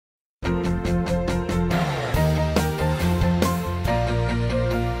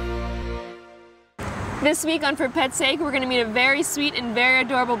This week on For Pet's Sake, we're going to meet a very sweet and very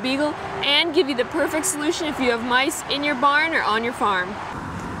adorable beagle and give you the perfect solution if you have mice in your barn or on your farm.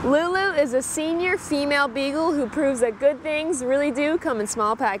 LuLu is a senior female beagle who proves that good things really do come in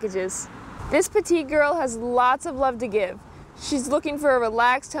small packages. This petite girl has lots of love to give. She's looking for a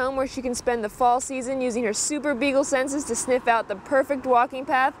relaxed home where she can spend the fall season using her super beagle senses to sniff out the perfect walking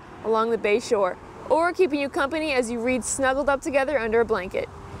path along the bay shore, or keeping you company as you read snuggled up together under a blanket.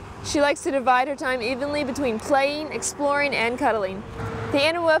 She likes to divide her time evenly between playing, exploring, and cuddling. The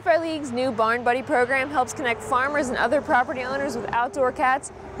Animal Welfare League's new Barn Buddy program helps connect farmers and other property owners with outdoor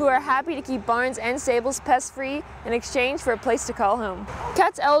cats who are happy to keep barns and stables pest-free in exchange for a place to call home.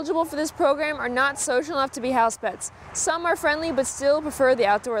 Cats eligible for this program are not social enough to be house pets. Some are friendly but still prefer the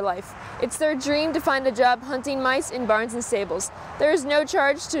outdoor life. It's their dream to find a job hunting mice in barns and stables. There is no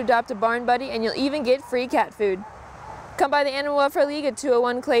charge to adopt a Barn Buddy, and you'll even get free cat food. Come by the Animal Welfare League at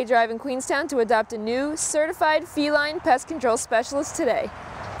 201 Clay Drive in Queenstown to adopt a new certified feline pest control specialist today.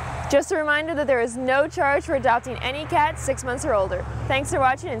 Just a reminder that there is no charge for adopting any cat 6 months or older. Thanks for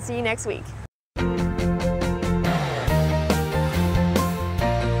watching and see you next week.